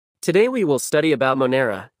Today we will study about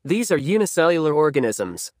Monera. These are unicellular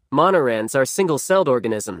organisms. Monorans are single-celled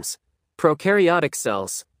organisms. Prokaryotic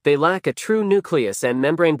cells. They lack a true nucleus and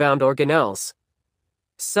membrane-bound organelles.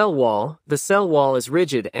 Cell wall. The cell wall is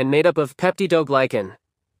rigid and made up of peptidoglycan.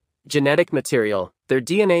 Genetic material. Their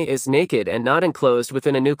DNA is naked and not enclosed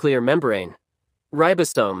within a nuclear membrane.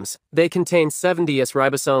 Ribosomes. They contain 70 S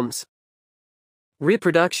ribosomes.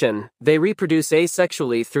 Reproduction. They reproduce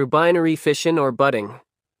asexually through binary fission or budding.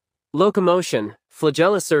 Locomotion.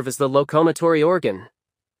 Flagella serve as the locomotory organ.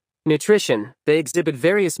 Nutrition. They exhibit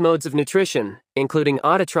various modes of nutrition, including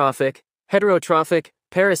autotrophic, heterotrophic,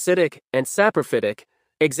 parasitic, and saprophytic.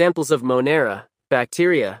 Examples of Monera.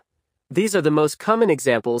 Bacteria. These are the most common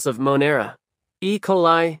examples of Monera. E.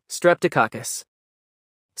 coli, Streptococcus.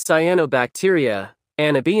 Cyanobacteria,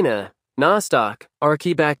 Anabaena, Nostoc,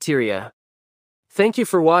 Archaebacteria. Thank you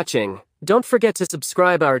for watching. Don't forget to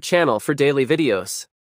subscribe our channel for daily videos.